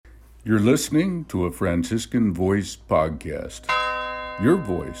You're listening to a Franciscan Voice podcast. Your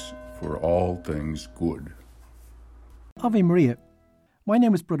voice for all things good. Ave Maria. My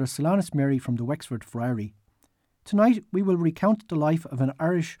name is Brother Solanus Mary from the Wexford Friary. Tonight we will recount the life of an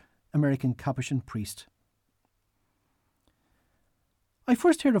Irish-American Capuchin priest. I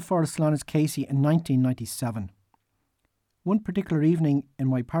first heard of Friar Solanus Casey in 1997. One particular evening in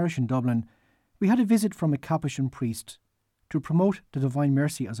my parish in Dublin, we had a visit from a Capuchin priest to promote the Divine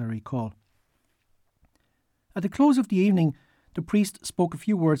Mercy, as I recall. At the close of the evening, the priest spoke a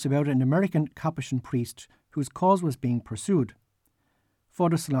few words about an American Capuchin priest whose cause was being pursued,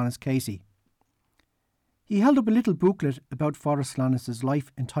 Father Solanus Casey. He held up a little booklet about Father Solanus' life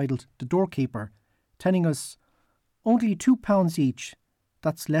entitled The Doorkeeper, telling us, "Only £2 each,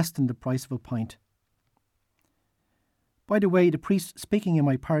 that's less than the price of a pint." By the way, the priest speaking in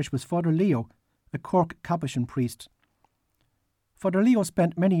my parish was Father Leo, a Cork Capuchin priest. Father Leo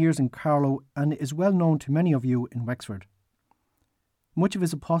spent many years in Carlow and is well known to many of you in Wexford. Much of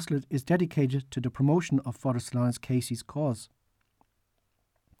his apostolate is dedicated to the promotion of Father Solanus Casey's cause.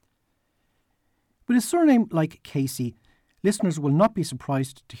 With a surname like Casey, listeners will not be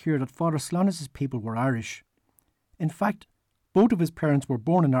surprised to hear that Father Solanus' people were Irish. In fact, both of his parents were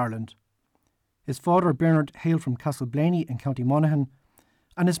born in Ireland. His father, Bernard, hailed from Castleblaney in County Monaghan,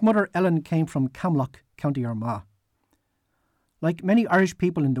 and his mother, Ellen, came from Camlock, County Armagh. Like many Irish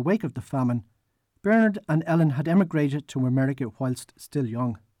people in the wake of the famine, Bernard and Ellen had emigrated to America whilst still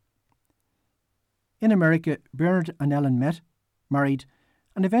young. In America, Bernard and Ellen met, married,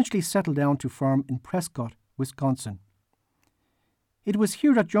 and eventually settled down to farm in Prescott, Wisconsin. It was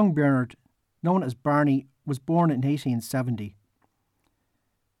here that young Bernard, known as Barney, was born in 1870.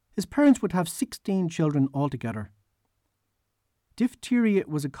 His parents would have 16 children altogether. Diphtheria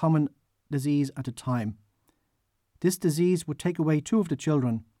was a common disease at the time. This disease would take away 2 of the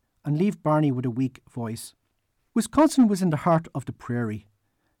children and leave Barney with a weak voice. Wisconsin was in the heart of the prairie,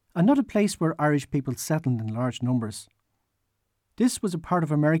 and not a place where Irish people settled in large numbers. This was a part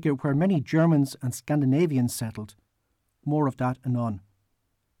of America where many Germans and Scandinavians settled. More of that anon.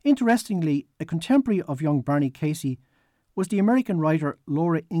 Interestingly, a contemporary of young Barney Casey was the American writer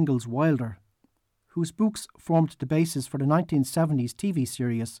Laura Ingalls Wilder, whose books formed the basis for the 1970s TV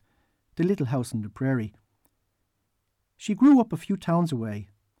series The Little House on the Prairie. She grew up a few towns away.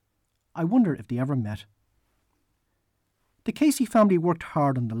 I wonder if they ever met. The Casey family worked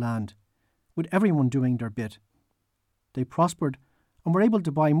hard on the land, with everyone doing their bit. They prospered and were able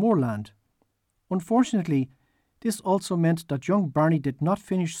to buy more land. Unfortunately, this also meant that young Barney did not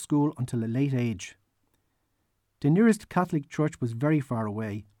finish school until a late age. The nearest Catholic church was very far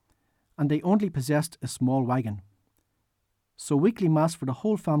away, and they only possessed a small wagon. So weekly mass for the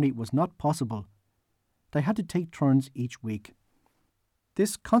whole family was not possible. They had to take turns each week.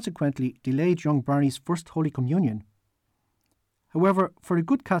 This consequently delayed young Barney's first Holy Communion. However, for a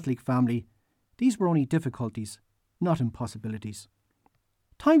good Catholic family, these were only difficulties, not impossibilities.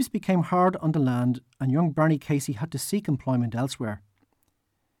 Times became hard on the land, and young Barney Casey had to seek employment elsewhere.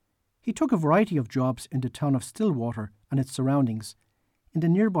 He took a variety of jobs in the town of Stillwater and its surroundings, in the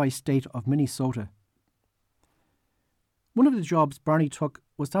nearby state of Minnesota. One of the jobs Barney took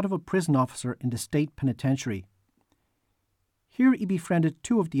was that of a prison officer in the state penitentiary. Here he befriended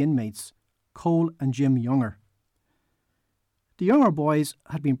 2 of the inmates, Cole and Jim Younger. The Younger boys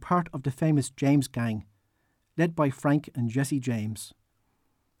had been part of the famous James Gang, led by Frank and Jesse James.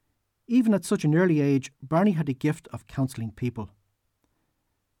 Even at such an early age, Barney had a gift of counselling people.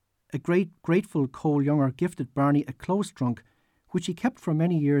 A grateful Cole Younger gifted Barney a clothes trunk, which he kept for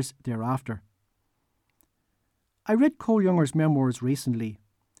many years thereafter. I read Cole Younger's memoirs recently.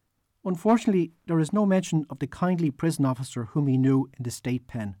 Unfortunately, there is no mention of the kindly prison officer whom he knew in the state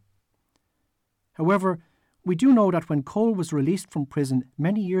pen. However, we do know that when Cole was released from prison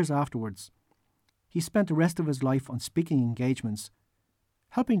many years afterwards, he spent the rest of his life on speaking engagements,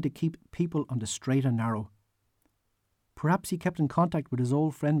 helping to keep people on the straight and narrow. Perhaps he kept in contact with his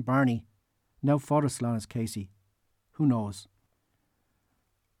old friend Barney, now Father Solanus Casey. Who knows?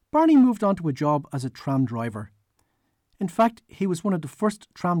 Barney moved on to a job as a tram driver. In fact, he was one of the first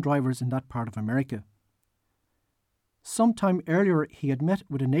tram drivers in that part of America. Sometime earlier, he had met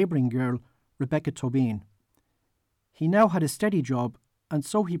with a neighbouring girl, Rebecca Tobin. He now had a steady job, and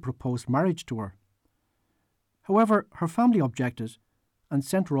so he proposed marriage to her. However, her family objected and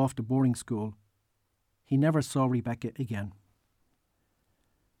sent her off to boarding school. He never saw Rebecca again.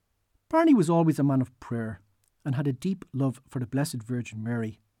 Barney was always a man of prayer and had a deep love for the Blessed Virgin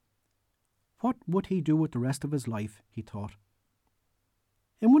Mary. What would he do with the rest of his life, he thought.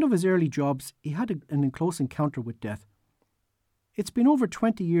 In one of his early jobs, he had a close encounter with death. It's been over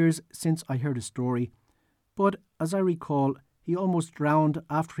 20 years since I heard his story, but as I recall, he almost drowned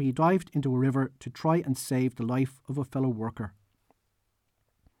after he dived into a river to try and save the life of a fellow worker.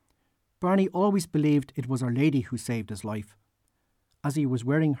 Barney always believed it was Our Lady who saved his life, as he was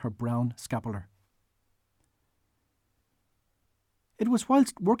wearing her brown scapular. It was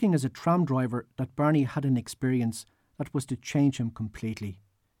whilst working as a tram driver that Barney had an experience that was to change him completely,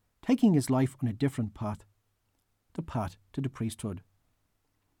 taking his life on a different path, the path to the priesthood.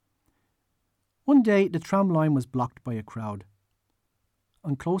 One day the tram line was blocked by a crowd.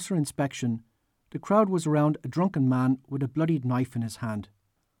 On closer inspection, the crowd was around a drunken man with a bloodied knife in his hand.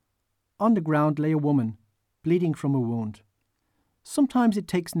 On the ground lay a woman, bleeding from a wound. Sometimes it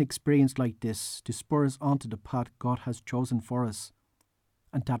takes an experience like this to spur us onto the path God has chosen for us,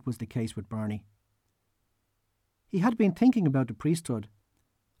 and that was the case with Barney. He had been thinking about the priesthood,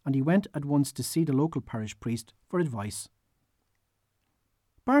 and he went at once to see the local parish priest for advice.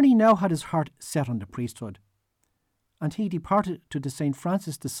 Barney now had his heart set on the priesthood, and he departed to the St.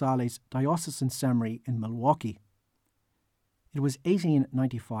 Francis de Sales Diocesan Seminary in Milwaukee. It was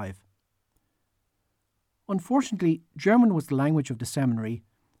 1895. Unfortunately, German was the language of the seminary,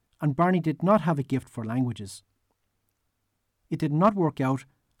 and Barney did not have a gift for languages. It did not work out,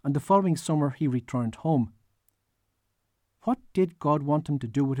 and the following summer he returned home. What did God want him to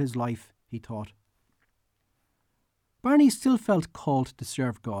do with his life, he thought. Barney still felt called to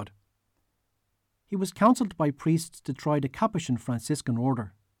serve God. He was counselled by priests to try the Capuchin Franciscan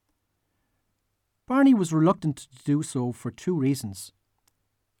order. Barney was reluctant to do so for two reasons.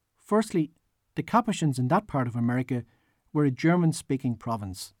 Firstly, the Capuchins in that part of America were a German-speaking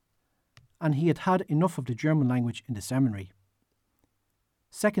province, and he had had enough of the German language in the seminary.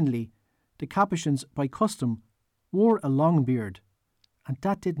 Secondly, the Capuchins, by custom, wore a long beard, and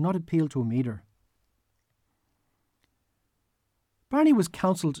that did not appeal to him either. Barney was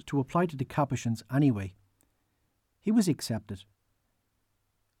counselled to apply to the Capuchins anyway. He was accepted.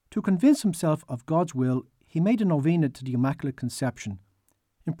 To convince himself of God's will, he made a novena to the Immaculate Conception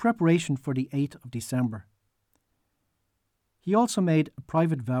in preparation for the 8th of December. He also made a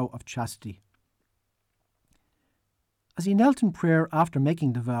private vow of chastity. As he knelt in prayer after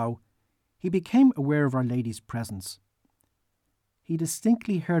making the vow, he became aware of Our Lady's presence. He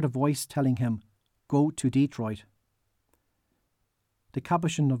distinctly heard a voice telling him, "Go to Detroit." The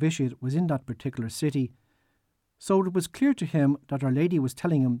Capuchin novitiate was in that particular city, so it was clear to him that Our Lady was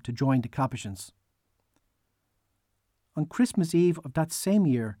telling him to join the Capuchins. On Christmas Eve of that same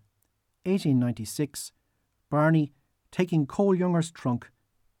year, 1896, Barney, taking Cole Younger's trunk,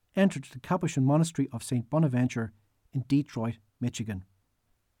 entered the Capuchin monastery of St. Bonaventure in Detroit, Michigan.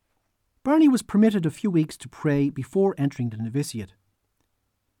 Barney was permitted a few weeks to pray before entering the novitiate.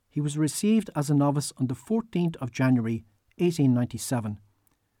 He was received as a novice on the 14th of January, 1897,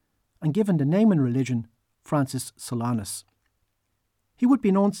 and given the name and religion Francis Solanus. He would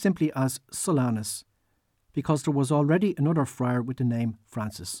be known simply as Solanus, because there was already another friar with the name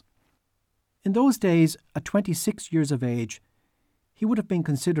Francis. In those days, at 26 years of age, he would have been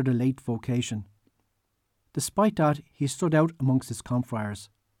considered a late vocation. Despite that, he stood out amongst his confriars.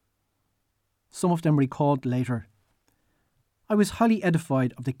 Some of them recalled later, "I was highly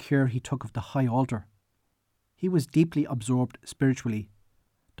edified of the care he took of the high altar. He was deeply absorbed spiritually.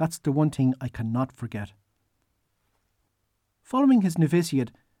 That's the one thing I cannot forget." Following his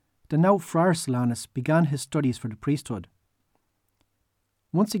novitiate, the now Friar Solanus began his studies for the priesthood.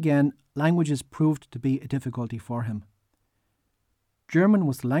 Once again, languages proved to be a difficulty for him. German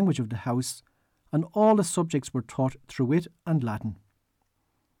was the language of the house, and all the subjects were taught through it and Latin.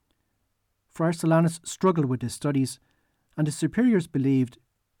 Friar Solanus struggled with his studies, and his superiors believed,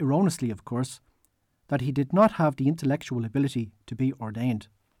 erroneously of course, that he did not have the intellectual ability to be ordained.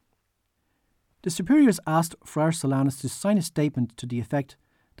 The superiors asked Friar Solanus to sign a statement to the effect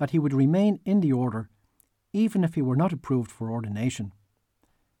that he would remain in the order even if he were not approved for ordination.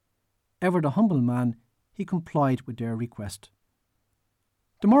 Ever the humble man, he complied with their request.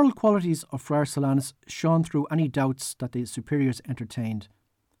 The moral qualities of Friar Solanus shone through any doubts that the superiors entertained,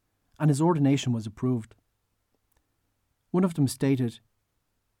 and his ordination was approved. One of them stated,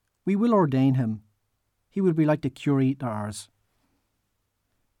 "We will ordain him. He will be like the curé d'Ars."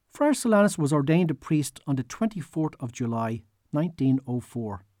 Friar Solanus was ordained a priest on the 24th of July,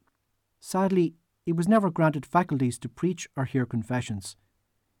 1904. Sadly, he was never granted faculties to preach or hear confessions.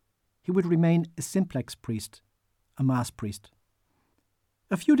 He would remain a simplex priest, a mass priest.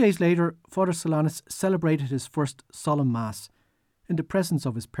 A few days later, Father Solanus celebrated his first solemn Mass in the presence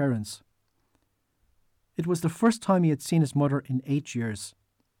of his parents. It was the first time he had seen his mother in 8 years.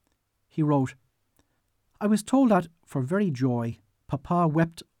 He wrote, "I was told that, for very joy, Papa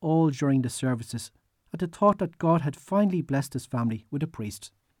wept all during the services at the thought that God had finally blessed his family with a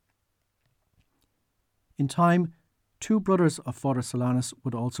priest. In time, 2 brothers of Father Solanus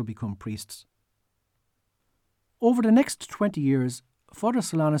would also become priests. Over the next 20 years, Father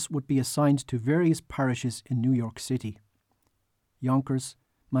Solanus would be assigned to various parishes in New York City, Yonkers,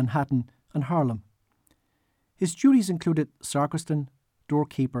 Manhattan, and Harlem. His duties included sacristan,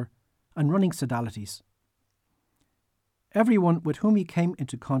 doorkeeper, and running sodalities. Everyone with whom he came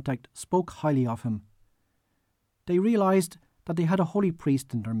into contact spoke highly of him. They realized that they had a holy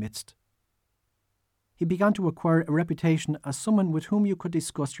priest in their midst. He began to acquire a reputation as someone with whom you could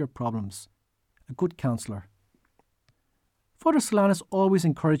discuss your problems, a good counselor. Father Solanus always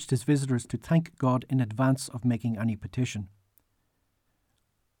encouraged his visitors to thank God in advance of making any petition.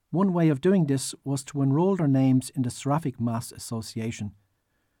 One way of doing this was to enroll their names in the Seraphic Mass Association,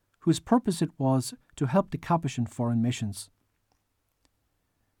 whose purpose it was to help the Capuchin foreign missions.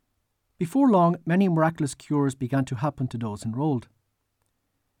 Before long, many miraculous cures began to happen to those enrolled.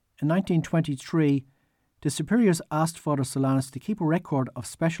 In 1923, the superiors asked Father Solanus to keep a record of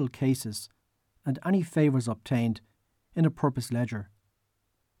special cases and any favours obtained in a purpose ledger.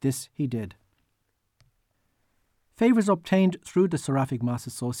 This he did. Favours obtained through the Seraphic Mass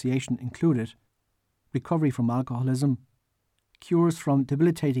Association included recovery from alcoholism, cures from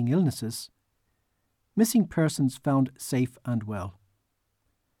debilitating illnesses, missing persons found safe and well.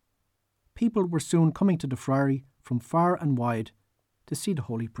 People were soon coming to the friary from far and wide to see the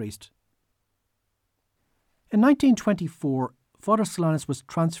holy priest. In 1924, Father Solanus was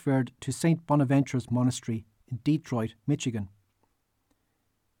transferred to St. Bonaventure's Monastery in Detroit, Michigan.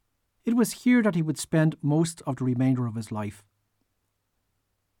 It was here that he would spend most of the remainder of his life.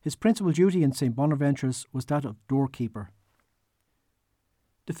 His principal duty in St. Bonaventure's was that of doorkeeper.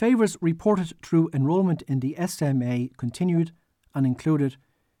 The favours reported through enrolment in the SMA continued and included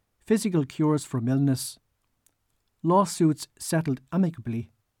physical cures from illness, lawsuits settled amicably,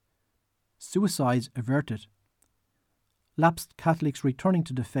 suicides averted, lapsed Catholics returning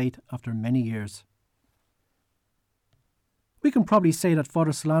to the faith after many years. We can probably say that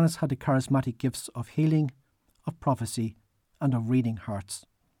Father Solanus had the charismatic gifts of healing, of prophecy, and of reading hearts.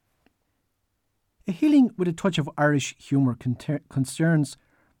 A healing with a touch of Irish humour concerns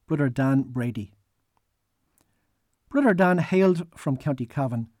Brother Dan Brady. Brother Dan hailed from County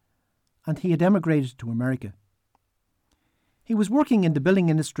Cavan, and he had emigrated to America. He was working in the building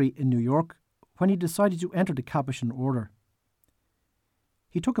industry in New York when he decided to enter the Capuchin order.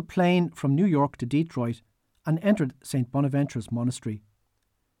 He took a plane from New York to Detroit and entered St. Bonaventure's Monastery.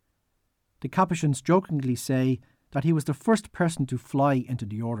 The Capuchins jokingly say that he was the first person to fly into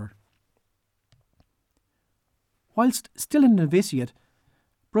the order. Whilst still in novitiate,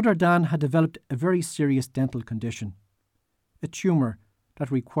 Brother Dan had developed a very serious dental condition, a tumour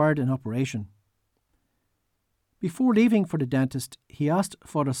that required an operation. Before leaving for the dentist, he asked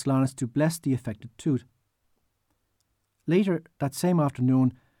Father Solanus to bless the affected tooth. Later that same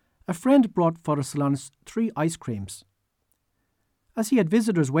afternoon, a friend brought Father Solanus 3 ice creams. As he had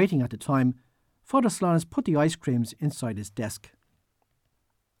visitors waiting at the time, Father Solanus put the ice creams inside his desk.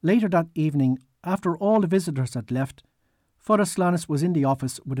 Later that evening, after all the visitors had left, Father Solanus was in the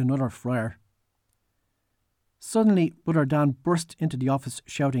office with another friar. Suddenly, Brother Dan burst into the office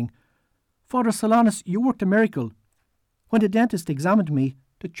shouting, "Father Solanus, you worked a miracle. When the dentist examined me,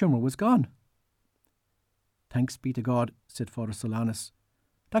 the tumour was gone." "Thanks be to God," said Father Solanus.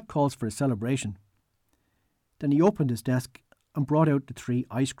 "That calls for a celebration." Then he opened his desk and brought out the 3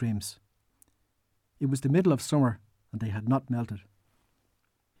 ice creams. It was the middle of summer and they had not melted.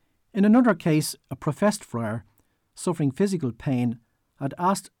 In another case, a professed friar, suffering physical pain, had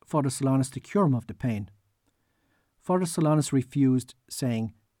asked Father Solanus to cure him of the pain. Father Solanus refused,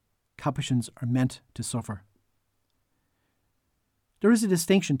 saying, "Capuchins are meant to suffer." There is a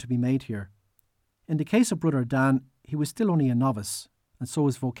distinction to be made here. In the case of Brother Dan, he was still only a novice, and so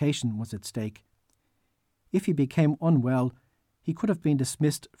his vocation was at stake. If he became unwell, he could have been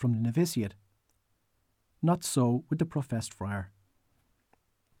dismissed from the novitiate. Not so with the professed friar.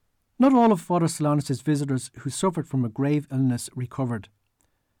 Not all of Father Solanus' visitors who suffered from a grave illness recovered,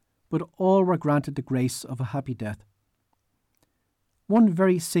 but all were granted the grace of a happy death. One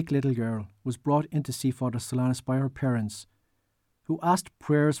very sick little girl was brought in to see Father Solanus by her parents, who asked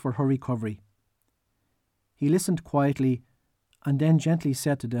prayers for her recovery. He listened quietly and then gently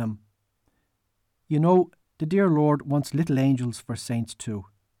said to them, "You know, the dear Lord wants little angels for saints too."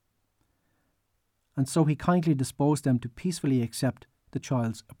 And so he kindly disposed them to peacefully accept the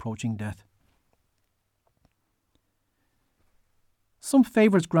child's approaching death. Some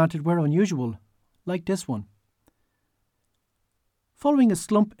favours granted were unusual, like this one. Following a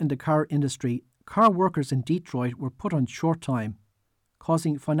slump in the car industry, car workers in Detroit were put on short time,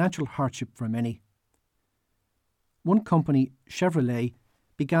 causing financial hardship for many. One company, Chevrolet,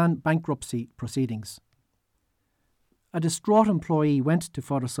 began bankruptcy proceedings. A distraught employee went to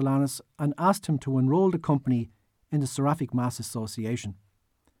Father Solanus and asked him to enroll the company in the Seraphic Mass Association.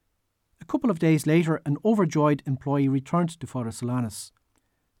 A couple of days later, an overjoyed employee returned to Father Solanus,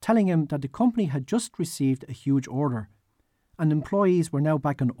 telling him that the company had just received a huge order and employees were now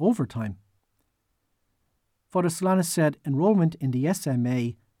back on overtime. Father Solanus said enrolment in the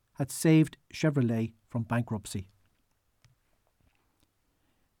SMA had saved Chevrolet from bankruptcy.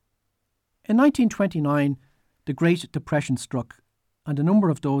 In 1929, the Great Depression struck, and the number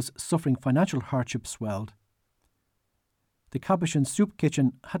of those suffering financial hardship swelled. The Capuchin soup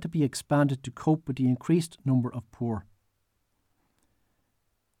kitchen had to be expanded to cope with the increased number of poor.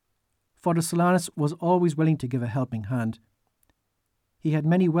 Father Solanus was always willing to give a helping hand. He had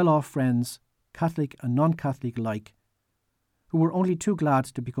many well-off friends, Catholic and non-Catholic alike, who were only too glad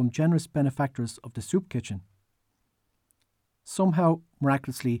to become generous benefactors of the soup kitchen. Somehow,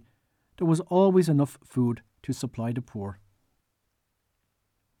 miraculously, there was always enough food to supply the poor.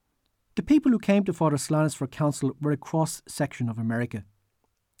 The people who came to Father Solanus for counsel were a cross-section of America.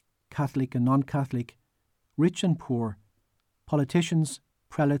 Catholic and non-Catholic, rich and poor, politicians,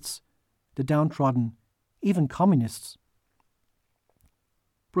 prelates, the downtrodden, even communists.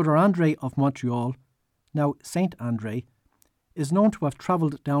 Brother André of Montreal, now Saint André, is known to have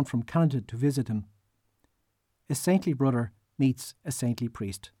travelled down from Canada to visit him. A saintly brother meets a saintly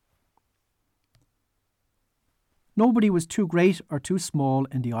priest. Nobody was too great or too small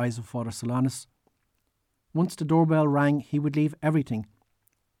in the eyes of Father Solanus. Once the doorbell rang, he would leave everything,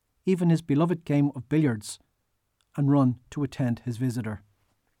 even his beloved game of billiards, and run to attend his visitor.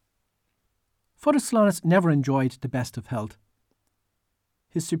 Father Solanus never enjoyed the best of health.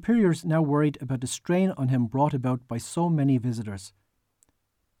 His superiors now worried about the strain on him brought about by so many visitors.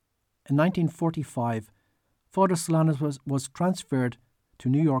 In 1945, Father Solanus was transferred to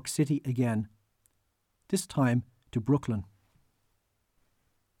New York City again, this time to Brooklyn.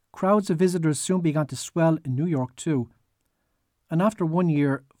 Crowds of visitors soon began to swell in New York too, and after 1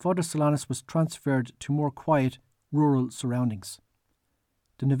 year, Father Solanus was transferred to more quiet, rural surroundings,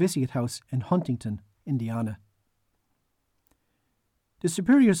 the Novitiate House in Huntington, Indiana. The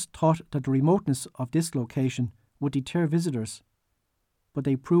superiors thought that the remoteness of this location would deter visitors, but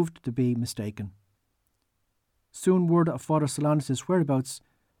they proved to be mistaken. Soon word of Father Solanus' whereabouts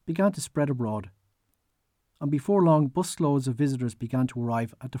began to spread abroad, and before long busloads of visitors began to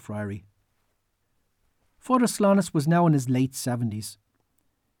arrive at the friary. Father Solanus was now in his late 70s.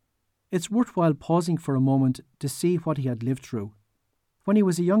 It's worthwhile pausing for a moment to see what he had lived through. When he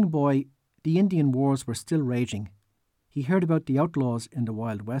was a young boy, the Indian Wars were still raging. He heard about the outlaws in the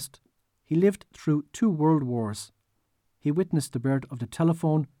Wild West. He lived through 2 world wars. He witnessed the birth of the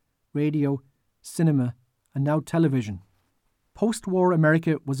telephone, radio, cinema, and now television. Post-war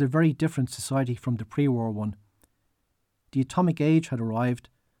America was a very different society from the pre-war one. The atomic age had arrived,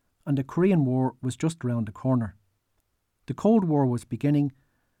 and the Korean War was just around the corner. The Cold War was beginning,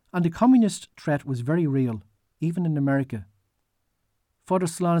 and the communist threat was very real, even in America. Father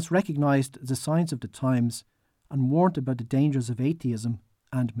Solanus recognised the signs of the times and warned about the dangers of atheism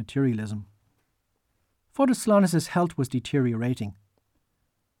and materialism. Father Solanus' health was deteriorating.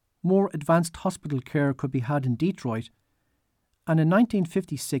 More advanced hospital care could be had in Detroit, and in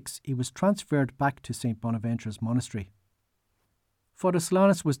 1956 he was transferred back to St. Bonaventure's Monastery. Father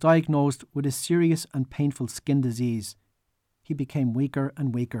Solanus was diagnosed with a serious and painful skin disease. He became weaker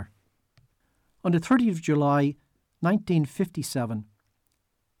and weaker. On the 30th of July, 1957,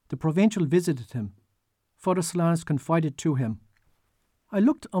 the provincial visited him. Father Solanus confided to him, "I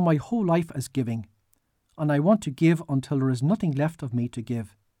looked on my whole life as giving, and I want to give until there is nothing left of me to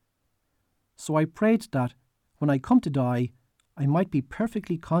give. So I prayed that, when I come to die, I might be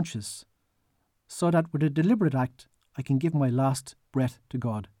perfectly conscious, so that with a deliberate act I can give my last breath to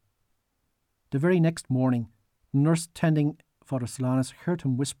God." The very next morning, the nurse tending Father Solanus heard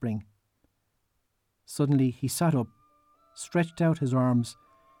him whispering. Suddenly he sat up, stretched out his arms,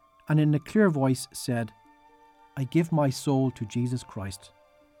 and in a clear voice said, "I give my soul to Jesus Christ."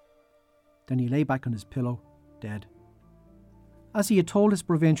 Then he lay back on his pillow, dead. As he had told his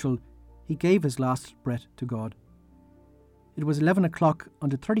provincial, he gave his last breath to God. It was 11 o'clock on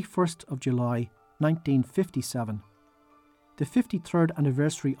the 31st of July, 1957, the 53rd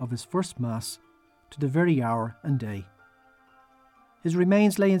anniversary of his first Mass, to the very hour and day. His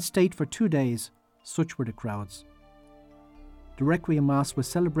remains lay in state for 2 days, such were the crowds. The Requiem Mass was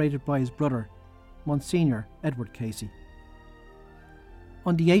celebrated by his brother, Monsignor Edward Casey.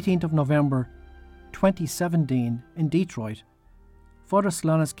 On the 18th of November 2017 in Detroit, Father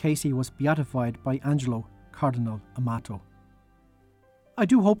Solanus Casey was beatified by Angelo Cardinal Amato. I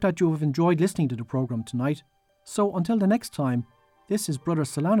do hope that you have enjoyed listening to the programme tonight. So until the next time, this is Brother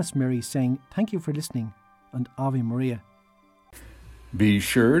Solanus Mary saying thank you for listening and Ave Maria. Be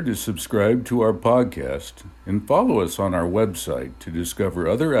sure to subscribe to our podcast and follow us on our website to discover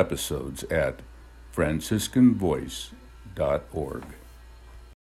other episodes at franciscanvoice.org.